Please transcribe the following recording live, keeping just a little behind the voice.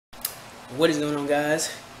What is going on, guys?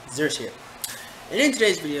 BASSFZz here. And in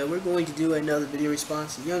today's video, we're going to do another video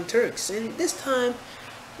response to Young Turks. And this time,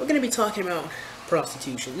 we're going to be talking about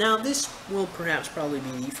prostitution. Now, this will probably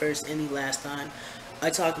be the first and the last time I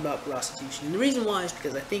talk about prostitution. And the reason why is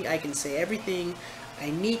because I think I can say everything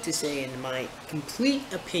I need to say in my complete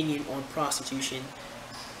opinion on prostitution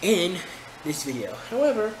in this video.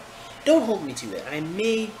 However, don't hold me to it. I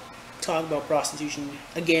may talk about prostitution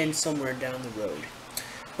again somewhere down the road.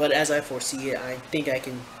 But as I foresee it, I think I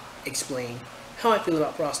can explain how I feel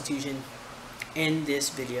about prostitution in this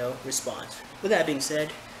video response. With that being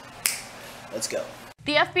said, let's go.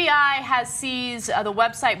 The FBI has seized the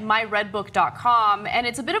website myredbook.com, and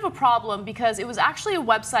it's a bit of a problem because it was actually a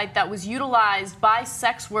website that was utilized by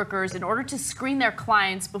sex workers in order to screen their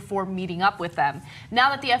clients before meeting up with them. Now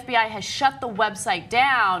that the FBI has shut the website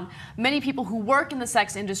down, many people who work in the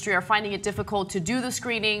sex industry are finding it difficult to do the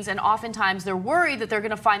screenings, and oftentimes they're worried that they're going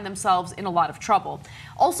to find themselves in a lot of trouble.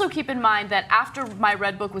 Also keep in mind that after My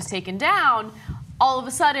Red Book was taken down, all of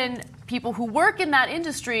a sudden, people who work in that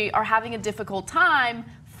industry are having a difficult time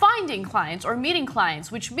finding clients or meeting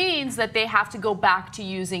clients, which means that they have to go back to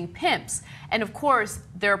using pimps. And of course,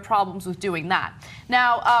 there are problems with doing that.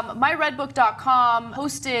 Now, myredbook.com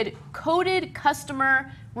hosted coded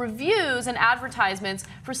customer reviews and advertisements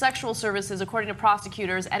for sexual services, according to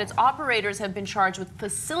prosecutors, and its operators have been charged with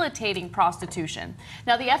facilitating prostitution.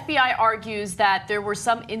 Now, the FBI argues that there were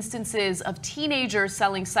some instances of teenagers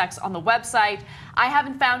selling sex on the website. I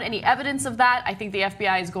haven't found any evidence of that. I think the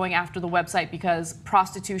FBI is going after the website because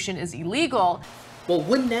prostitution is illegal. Well,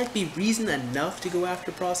 wouldn't that be reason enough to go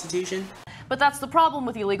after prostitution? But that's the problem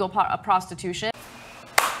with illegal prostitution.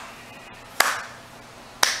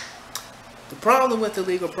 The problem with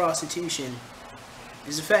illegal prostitution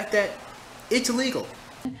is the fact that it's illegal.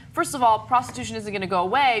 First of all, prostitution isn't going to go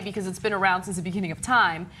away because it's been around since the beginning of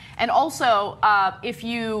time. And also, if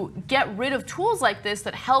you get rid of tools like this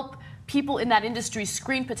that help people in that industry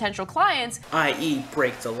screen potential clients, i.e.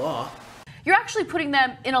 break the law, you're actually putting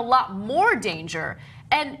them in a lot more danger.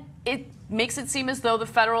 And it makes it seem as though the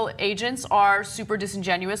federal agents are super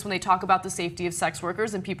disingenuous when they talk about the safety of sex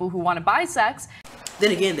workers and people who want to buy sex.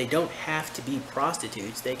 Then again, they don't have to be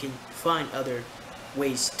prostitutes. They can find other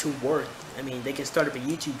ways to work. I mean, they can start up a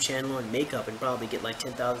YouTube channel on makeup and probably get like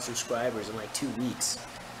 10,000 subscribers in like 2 weeks.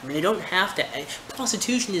 I mean, they don't have to.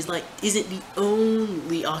 Prostitution isn't the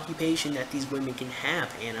only occupation that these women can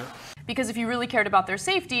have, Anna. Because if you really cared about their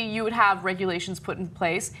safety, you would have regulations put in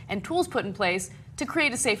place and tools put in place to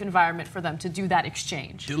create a safe environment for them to do that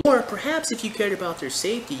exchange. Or perhaps if you cared about their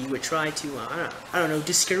safety, you would try to, I don't know,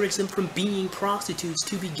 discourage them from being prostitutes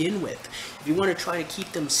to begin with. If you want to try to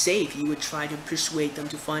keep them safe, you would try to persuade them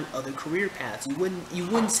to find other career paths. You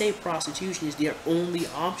wouldn't say prostitution is their only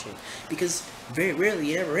option, because very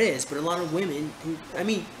rarely it ever is. But a lot of women,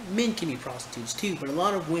 men can be prostitutes too, but a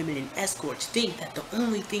lot of women and escorts think that the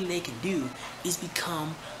only thing they can do is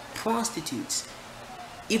become prostitutes.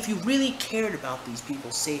 If you really cared about these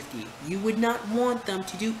people's safety, you would not want them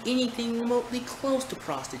to do anything remotely close to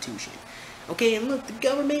prostitution. Okay, and look, the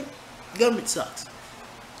government sucks.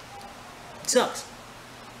 It sucks.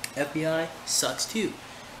 FBI sucks too.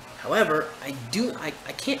 However, I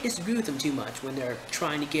can't disagree with them too much when they're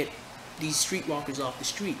trying to get these streetwalkers off the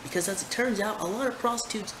street, because as it turns out, a lot of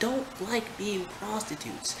prostitutes don't like being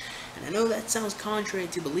prostitutes. And I know that sounds contrary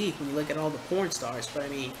to belief when you look at all the porn stars, but I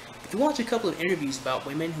mean, if you watch a couple of interviews about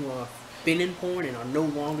women who have been in porn and are no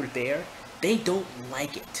longer there, they don't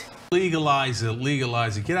like it. Legalize it,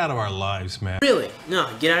 legalize it. Get out of our lives, man. Really? No,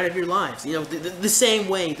 get out of your lives. You know, the same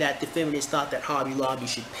way that the feminists thought that Hobby Lobby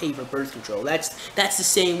should pay for birth control. That's the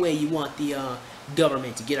same way you want the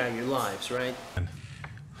government to get out of your lives, right?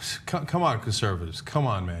 Come on, conservatives. Come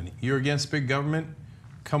on, man. You're against big government?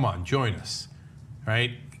 Come on, join us.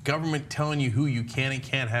 Right? Government telling you who you can and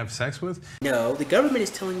can't have sex with? No, the government is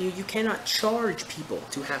telling you you cannot charge people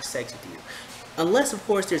to have sex with you. Unless, of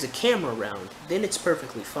course, there's a camera around, then it's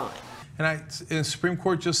perfectly fine. And the Supreme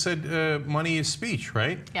Court just said money is speech,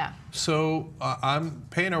 right? Yeah. So I'm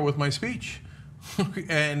paying her with my speech.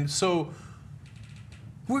 And so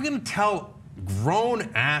we're going to tell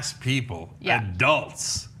grown-ass people,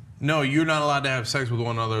 adults, no, you're not allowed to have sex with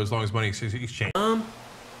one another as long as money is exchanged.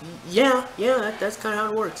 Yeah, that's kind of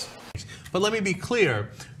how it works. But let me be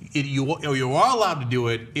clear, you are allowed to do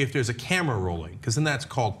it if there's a camera rolling, because then that's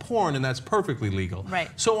called porn, and that's perfectly legal. Right.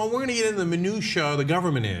 So we're going to get into the minutiae, the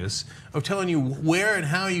government is, of telling you where and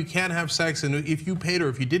how you can have sex, and if you paid or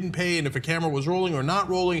if you didn't pay, and if a camera was rolling or not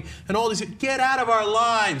rolling, and all these. Get out of our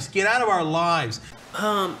lives! Get out of our lives!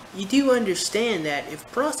 You do understand that if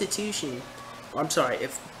prostitution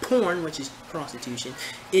if porn, which is prostitution,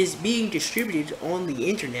 is being distributed on the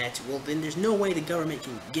internet, well, then there's no way the government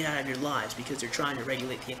can get out of your lives because they're trying to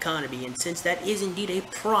regulate the economy. And since that is indeed a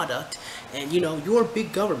product, and you know, your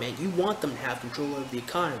big government, you want them to have control over the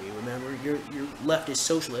economy. Remember, you're leftist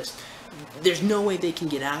socialist. There's no way they can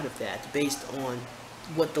get out of that based on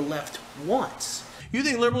what the left wants. You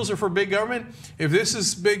think liberals are for big government? If this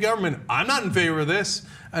is big government, I'm not in favor of this.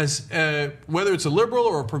 As whether it's a liberal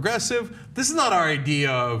or a progressive, this is not our idea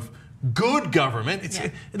of good government. It's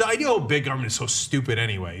the idea of big government is so stupid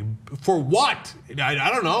anyway. For what? I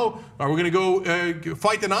don't know. Are we going to go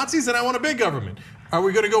fight the Nazis? Then I want a big government. Are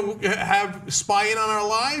we going to go have spy in on our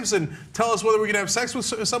lives and tell us whether we can have sex with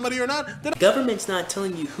somebody or not? The government's not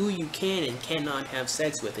telling you who you can and cannot have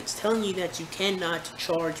sex with. It's telling you that you cannot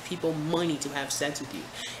charge people money to have sex with you.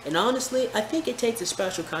 And honestly, I think it takes a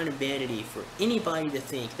special kind of vanity for anybody to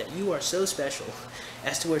think that you are so special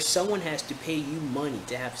as to where someone has to pay you money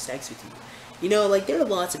to have sex with you. You know, like, there are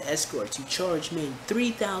lots of escorts who charge men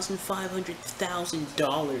 $3,000,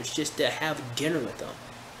 $500,000 just to have dinner with them.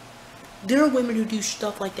 There are women who do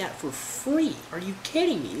stuff like that for free. Are you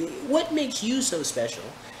kidding me? What makes you so special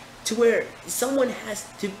to where someone has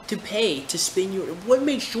to pay to spend your... What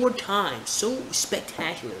makes your time so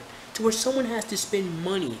spectacular to where someone has to spend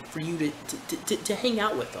money for you to hang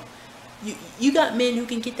out with them? You got men who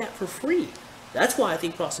can get that for free. That's why I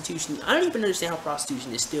think prostitution... I don't even understand how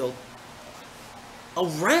prostitution is still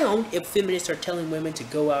around if feminists are telling women to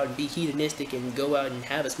go out and be hedonistic and go out and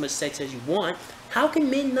have as much sex as you want. How can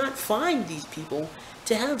men not find these people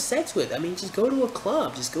to have sex with? I mean, just go to a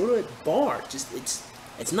club, just go to a bar. Just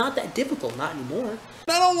it's not that difficult, not anymore.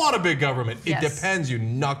 I don't want a big government. It depends, you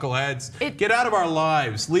knuckleheads. Get out of our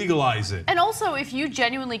lives. Legalize it. And also, if you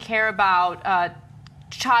genuinely care about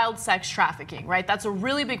child sex trafficking, right? That's a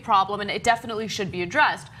really big problem, and it definitely should be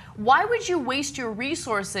addressed. Why would you waste your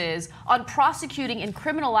resources on prosecuting and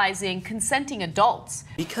criminalizing consenting adults?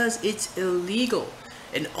 Because it's illegal.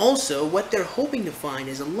 And also, what they're hoping to find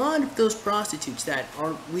is a lot of those prostitutes that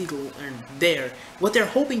are legal and there, what they're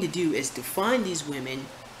hoping to do is to find these women,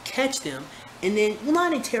 catch them, and then, well,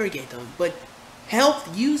 not interrogate them, but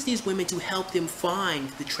use these women to help them find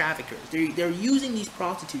the traffickers. They're using these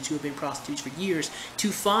prostitutes who have been prostitutes for years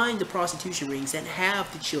to find the prostitution rings that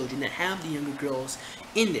have the children, that have the younger girls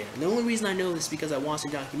in there. And the only reason I know this is because I watched a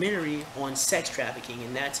documentary on sex trafficking,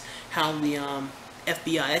 and that's how the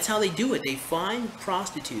FBI, that's how they do it. They find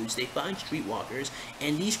prostitutes, they find streetwalkers,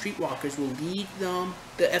 and these streetwalkers will lead them,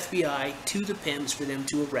 the FBI, to the pimps for them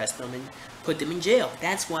to arrest them and put them in jail.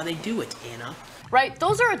 That's why they do it, Anna. Right?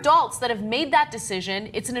 Those are adults that have made that decision.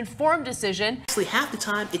 It's an informed decision. Actually, half the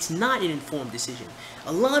time, it's not an informed decision.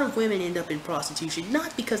 A lot of women end up in prostitution,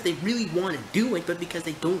 not because they really want to do it, but because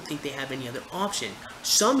they don't think they have any other option.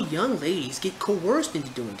 Some young ladies get coerced into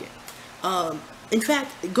doing it. In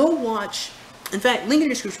fact, go watch... In fact, link in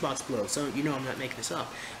the description box below, so you know I'm not making this up.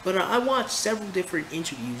 But I watched several different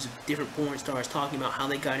interviews of different porn stars talking about how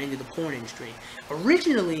they got into the porn industry.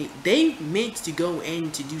 Originally, they meant to go in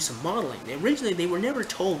to do some modeling. Originally, they were never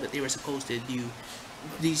told that they were supposed to do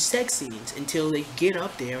these sex scenes until they get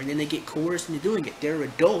up there and then they get coerced into doing it. They're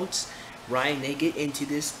adults, right, and they get into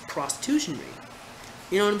this prostitution ring.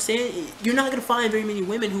 You know what I'm saying? You're not going to find very many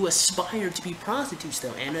women who aspire to be prostitutes,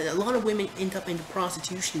 though. And a lot of women end up into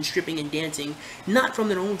prostitution, stripping, and dancing, not from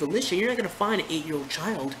their own volition. You're not going to find an 8-year-old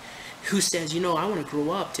child who says, you know, I want to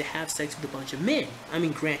grow up to have sex with a bunch of men. I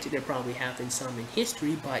mean, granted, there probably have been some in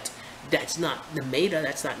history, but that's not the meta.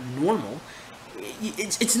 That's not normal.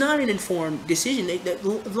 It's not an informed decision. A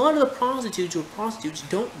lot of the prostitutes or prostitutes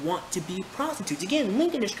don't want to be prostitutes. Again,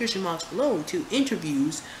 link in the description box below to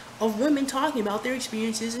interviews of women talking about their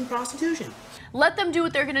experiences in prostitution. Let them do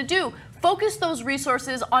what they're going to do. Focus those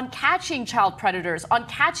resources on catching child predators, on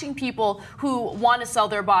catching people who want to sell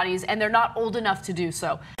their bodies and they're not old enough to do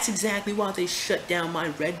so. That's exactly why they shut down my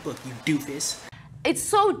red book, you doofus. It's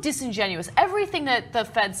so disingenuous. Everything that the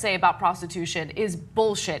feds say about prostitution is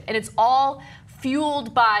bullshit, and it's all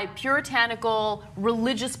fueled by puritanical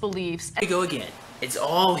religious beliefs. Here we go again. It's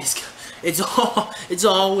always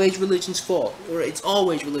religion's fault, or it's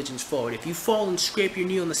always religion's fault. If you fall and scrape your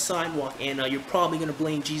knee on the sidewalk, Anna, you're probably gonna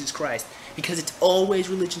blame Jesus Christ, because it's always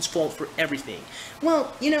religion's fault for everything.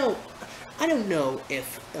 Well, you know, I don't know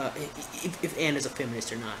if Anna's a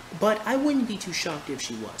feminist or not, but I wouldn't be too shocked if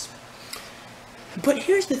she was. But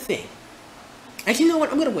here's the thing. Actually, you know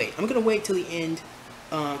what? I'm gonna wait. I'm gonna wait till the end,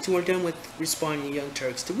 till we're done with responding to Young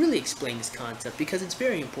Turks, to really explain this concept, because it's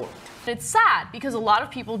very important. It's sad because a lot of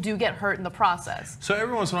people do get hurt in the process. So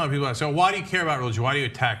every once in a while people ask, so why do you care about religion? Why do you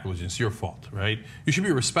attack religion? It's your fault, right? You should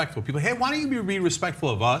be respectful. People, hey, why don't you be respectful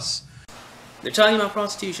of us? They're talking about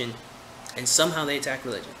prostitution, and somehow they attack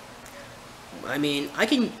religion. I mean, I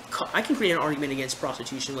can create an argument against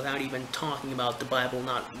prostitution without even talking about the Bible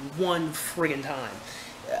not one friggin'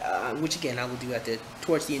 time, which again I will do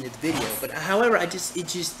towards the end of the video. But however,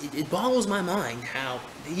 it boggles my mind how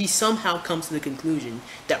he somehow comes to the conclusion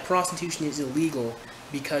that prostitution is illegal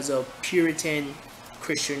because of Puritan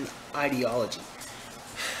Christian ideology.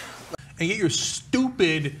 And get your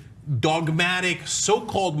stupid, dogmatic,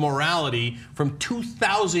 so-called morality from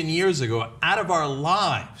 2,000 years ago out of our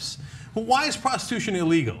lives. Well, why is prostitution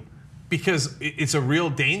illegal? Because it's a real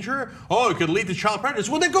danger? Oh, it could lead to child predators.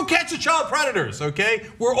 Well, then go catch the child predators, okay?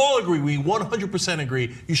 We're all agree, we 100%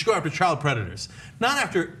 agree you should go after child predators. Not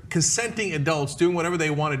after consenting adults doing whatever they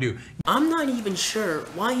want to do. I'm not even sure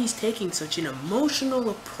why he's taking such an emotional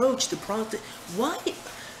approach to prostitution. Why?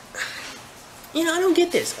 You know, I don't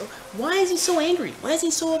get this. Why is he so angry? Why is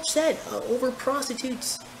he so upset over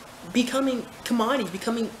prostitutes becoming commodities,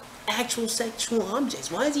 becoming actual sexual objects?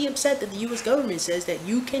 Why is he upset that the U.S. government says that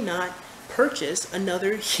you cannot purchase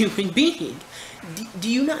another human being? Do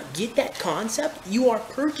you not get that concept? You are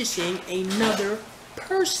purchasing another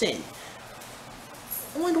person.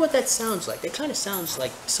 I wonder what that sounds like. That kind of sounds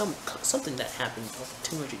like something that happened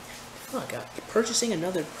 200. Oh God, purchasing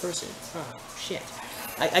another person. Oh shit.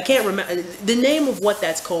 I can't remember the name of what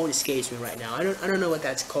that's called. Escapes me right now. I don't know what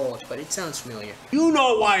that's called, but it sounds familiar. You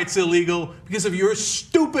know why it's illegal? Because of your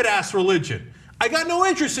stupid ass religion. I got no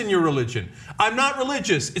interest in your religion. I'm not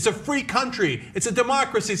religious. It's a free country. It's a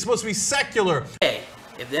democracy. It's supposed to be secular. Hey,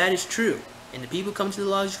 if that is true, and the people come to the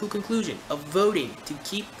logical conclusion of voting to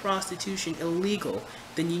keep prostitution illegal,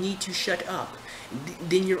 then you need to shut up.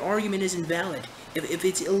 Then your argument is invalid. If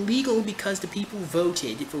it's illegal because the people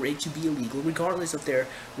voted for it to be illegal, regardless of their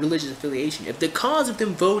religious affiliation, if the cause of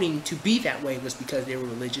them voting to be that way was because they were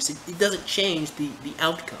religious, it doesn't change the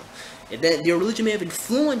outcome. If their religion may have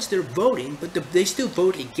influenced their voting, but they still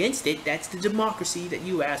vote against it, that's the democracy that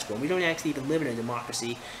you asked for. We don't actually even live in a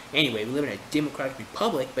democracy. Anyway, we live in a democratic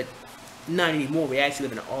republic, but not anymore. We actually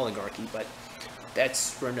live in an oligarchy, but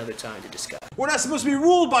that's for another time to discuss. We're not supposed to be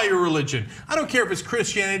ruled by your religion. I don't care if it's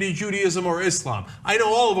Christianity, Judaism, or Islam. I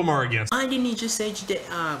know all of them are against. Why didn't he just say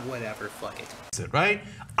whatever, fuck it. That's it, right?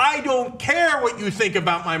 I don't care what you think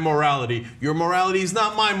about my morality. Your morality is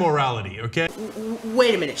not my morality, okay?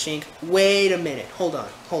 Wait a minute, Shink. Wait a minute. Hold on.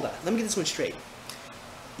 Let me get this one straight.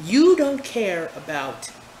 You don't care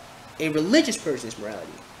about a religious person's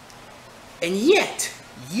morality, and yet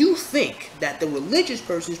you think that the religious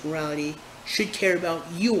person's morality should care about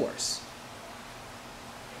yours.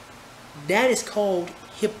 That is called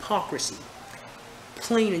hypocrisy.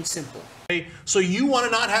 Plain and simple. So you want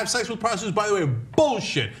to not have sex with prostitutes? By the way,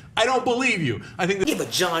 bullshit. I don't believe you. I think that— Yeah,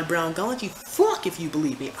 but John Brown Galachi, fuck if you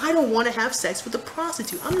believe me. I don't want to have sex with a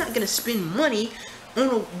prostitute. I'm not going to spend money on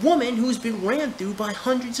a woman who's been ran through by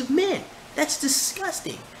hundreds of men. That's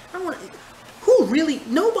disgusting. I don't want to...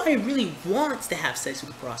 Nobody really wants to have sex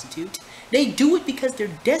with a prostitute. They do it because they're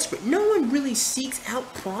desperate. No one really seeks out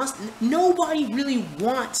nobody really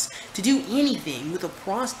wants to do anything with a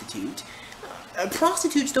prostitute.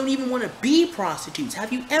 Prostitutes don't even want to be prostitutes.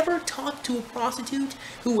 Have you ever talked to a prostitute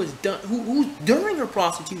who's during her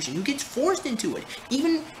prostitution, who gets forced into it?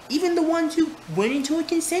 Even the ones who went into it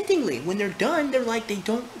consentingly. When they're done, they're like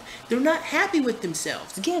they're not happy with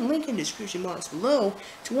themselves. Again, link in the description box below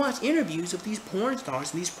to watch interviews of these porn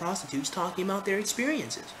stars and these prostitutes talking about their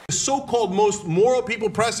experiences. The so-called most moral people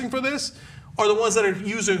pressing for this are the ones that are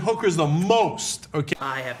using hookers the most, okay?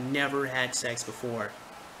 I have never had sex before,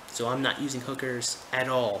 so I'm not using hookers at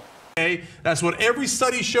all. Okay? That's what every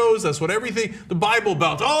study shows. That's what everything, the Bible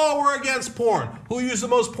Belt. Oh, we're against porn. Who uses the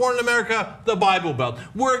most porn in America? The Bible Belt.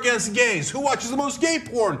 We're against gays. Who watches the most gay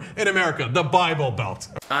porn in America? The Bible Belt.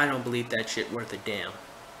 I don't believe that shit worth a damn.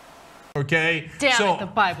 Okay? Damn it, the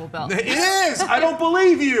Bible Belt. It is! I don't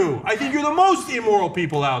believe you! I think you're the most immoral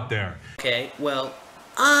people out there. Okay, well,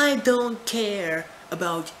 I don't care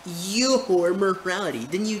about your morality.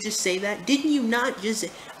 Didn't you just say that? Didn't you not just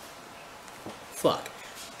say... Fuck.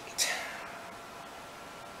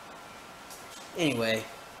 Anyway,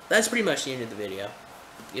 that's pretty much the end of the video,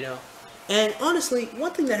 you know? And honestly,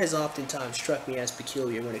 one thing that has oftentimes struck me as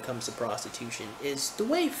peculiar when it comes to prostitution is the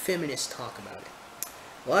way feminists talk about it.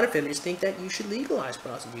 A lot of feminists think that you should legalize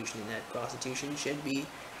prostitution and that prostitution should be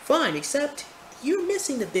fine, except you're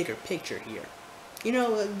missing the bigger picture here. You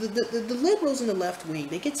know, the liberals in the left wing,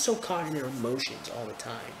 they get so caught in their emotions all the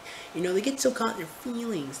time. You know, they get so caught in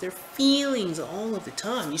their feelings all of the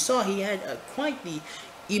time. You saw he had quite the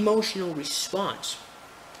emotional response.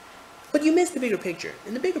 But you missed the bigger picture,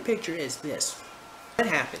 and the bigger picture is this. What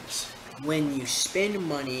happens? when you spend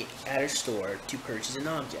money at a store to purchase an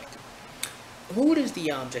object. Who does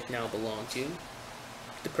the object now belong to?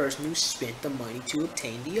 The person who spent the money to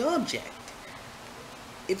obtain the object.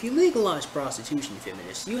 If you legalize prostitution,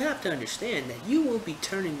 feminists, you have to understand that you will be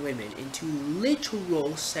turning women into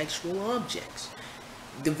literal sexual objects.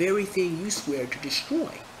 The very thing you swear to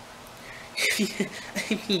destroy.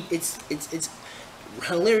 I mean, it's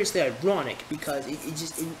hilariously ironic because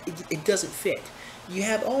it doesn't fit. You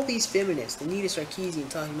have all these feminists, Anita Sarkeesian,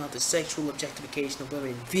 talking about the sexual objectification of women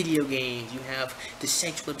in video games. You have the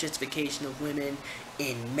sexual objectification of women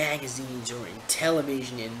in magazines or in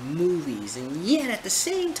television and movies. And yet, at the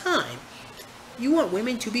same time, you want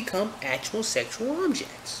women to become actual sexual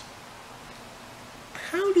objects.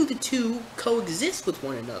 How do the two coexist with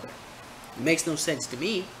one another? It makes no sense to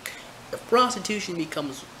me. If prostitution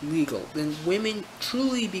becomes legal, then women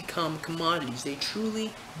truly become commodities. They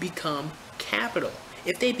truly become capital.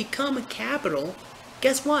 If they become a capital,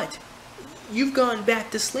 guess what? You've gone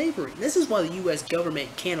back to slavery. This is why the U.S. government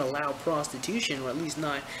can't allow prostitution, or at least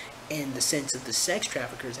not in the sense that the sex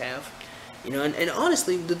traffickers have. You know, and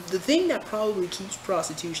honestly, the thing that probably keeps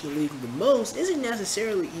prostitution illegal the most isn't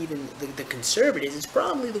necessarily even the conservatives. It's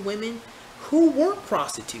probably the women who were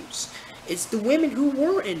prostitutes. It's the women who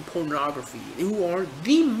were in pornography who are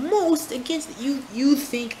the most against it. You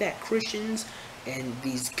think that Christians and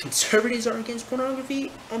these conservatives are against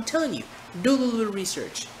pornography? I'm telling you, do a little bit of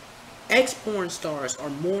research. Ex-porn stars are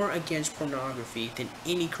more against pornography than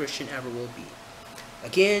any Christian ever will be.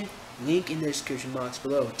 Again, link in the description box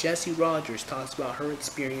below. Jessie Rogers talks about her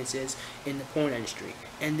experiences in the porn industry,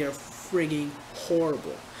 and they're frigging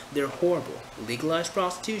horrible. They're horrible. Legalized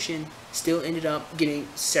prostitution still ended up getting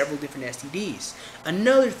several different STDs.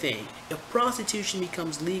 Another thing, if prostitution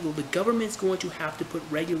becomes legal, the government's going to have to put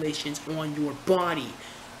regulations on your body.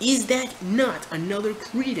 Is that not another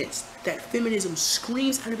credence that feminism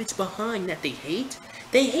screams out of its behind that they hate?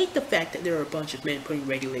 They hate the fact that there are a bunch of men putting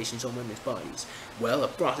regulations on women's bodies. Well,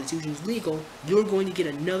 if prostitution is legal, you're going to get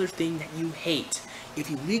another thing that you hate. If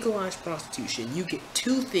you legalize prostitution, you get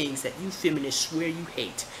two things that you feminists swear you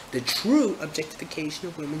hate. The true objectification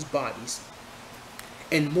of women's bodies,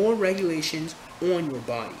 and more regulations on your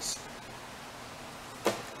bodies.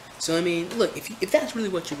 So, I mean, look, if that's really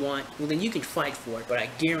what you want, well, then you can fight for it, but I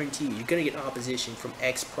guarantee you're going to get opposition from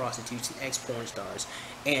ex-prostitutes and ex-porn stars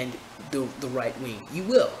and the right wing. You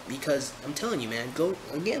will, because I'm telling you, man, go,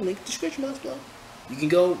 again, link in the description box below. You can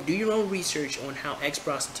go do your own research on how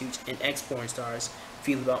ex-prostitutes and ex-porn stars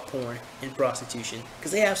feel about porn and prostitution,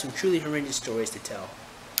 because they have some truly horrendous stories to tell.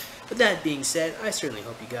 With that being said, I certainly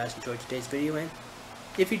hope you guys enjoyed today's video, and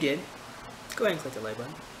if you did, go ahead and click the like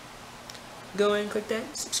button. Go ahead and click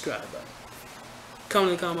that subscribe button.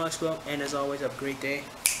 Comment in the comment box below, and as always, have a great day.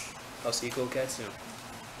 I'll see you cool cats soon.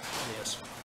 Adios.